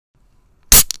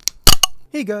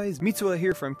Hey guys, Mitsuha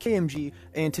here from KMG,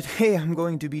 and today I'm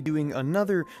going to be doing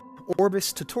another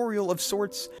Orbus tutorial of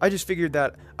sorts. I just figured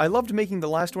that I loved making the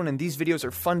last one, and these videos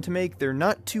are fun to make. They're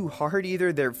not too hard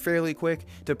either, they're fairly quick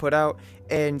to put out,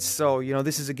 and so, you know,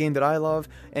 this is a game that I love,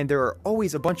 and there are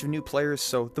always a bunch of new players,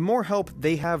 so the more help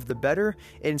they have, the better.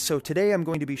 And so today I'm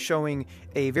going to be showing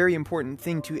a very important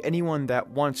thing to anyone that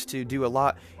wants to do a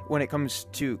lot when it comes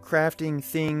to crafting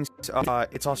things.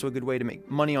 It's also a good way to make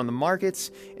money on the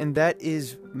markets, and that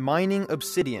is mining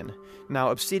Obsidian.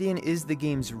 Now, Obsidian is the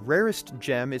game's rarest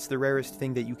gem. It's the rarest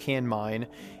thing that you can mine,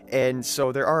 and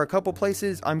so there are a couple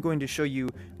places. I'm going to show you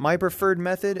my preferred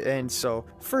method, and so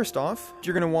first off,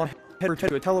 you're going to want to head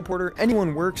to a teleporter.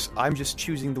 Anyone works. I'm just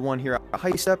choosing the one here at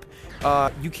High Step.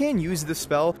 You can use the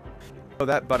spell,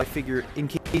 that, but I figure in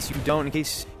case you don't, in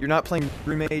case you're not playing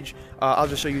Brew Mage, I'll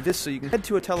just show you this. So you can head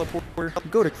to a teleporter,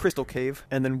 go to Crystal Cave,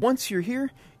 and then once you're here,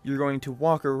 you're going to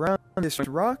walk around this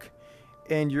rock,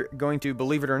 and you're going to,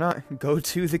 believe it or not, go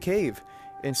to the cave.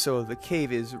 And so the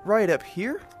cave is right up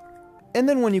here. And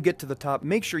then when you get to the top,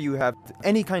 make sure you have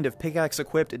any kind of pickaxe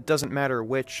equipped. It doesn't matter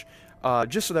which,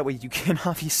 just so that way you can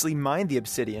obviously mine the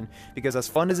obsidian, because as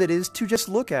fun as it is to just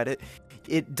look at it,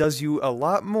 it does you a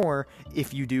lot more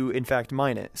if you do in fact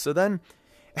mine it. So then,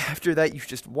 after that, you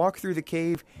just walk through the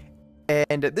cave,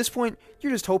 and at this point,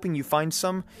 you're just hoping you find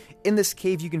some. In this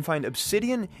cave, you can find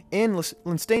obsidian and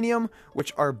linstanium,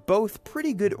 which are both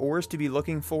pretty good ores to be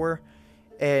looking for.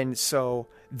 And so,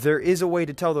 there is a way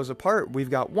to tell those apart. We've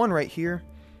got one right here,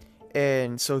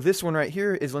 and so this one right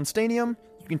here is linstanium.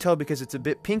 You can tell because it's a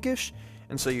bit pinkish,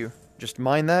 and so you just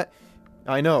mine that.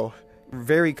 I know,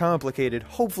 very complicated.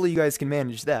 Hopefully you guys can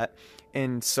manage that.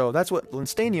 And so that's what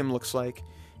linstanium looks like.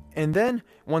 And then,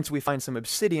 once we find some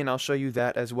obsidian, I'll show you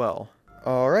that as well.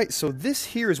 Alright, so this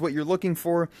here is what you're looking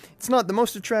for. It's not the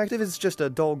most attractive, it's just a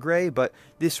dull gray, but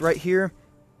this right here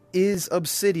is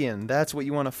obsidian. That's what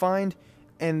you want to find.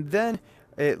 And then,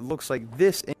 it looks like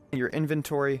this in your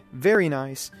inventory. Very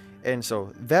nice. And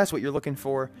so, that's what you're looking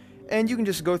for. And you can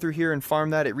just go through here and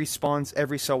farm that. It respawns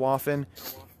every so often.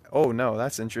 Oh no,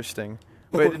 that's interesting.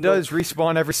 But it does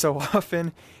respawn every so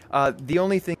often. The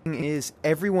only thing is,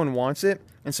 everyone wants it,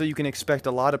 and so you can expect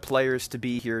a lot of players to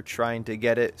be here trying to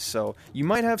get it. So you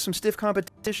might have some stiff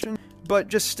competition, but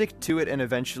just stick to it, and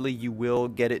eventually you will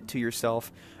get it to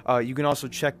yourself. You can also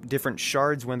check different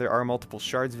shards when there are multiple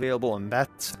shards available, and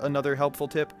that's another helpful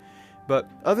tip. But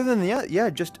other than that, yeah,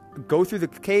 just go through the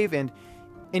cave, and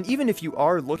even if you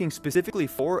are looking specifically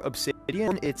for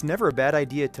obsidian, it's never a bad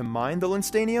idea to mine the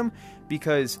linstanium,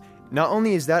 because not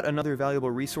only is that another valuable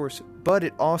resource, but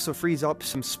it also frees up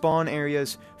some spawn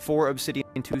areas for obsidian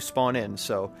to spawn in.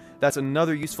 So that's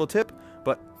another useful tip.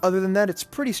 But other than that, it's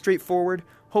pretty straightforward.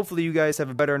 Hopefully you guys have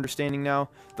a better understanding now.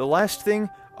 The last thing,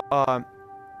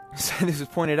 this was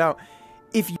pointed out,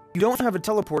 if you don't have a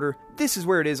teleporter, this is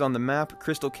where it is on the map.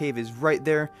 Crystal Cave is right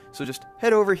there. So just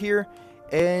head over here.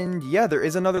 And yeah, there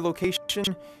is another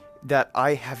location that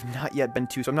I have not yet been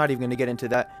to, so I'm not even going to get into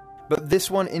that. But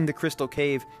this one in the Crystal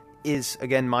Cave is,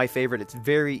 again, my favorite. It's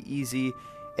very easy,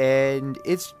 and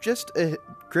it's just a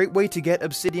great way to get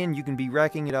obsidian. You can be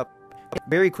racking it up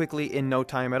very quickly in no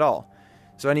time at all.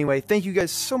 So anyway, thank you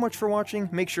guys so much for watching.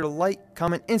 Make sure to like,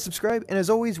 comment, and subscribe, and as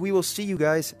always, we will see you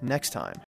guys next time.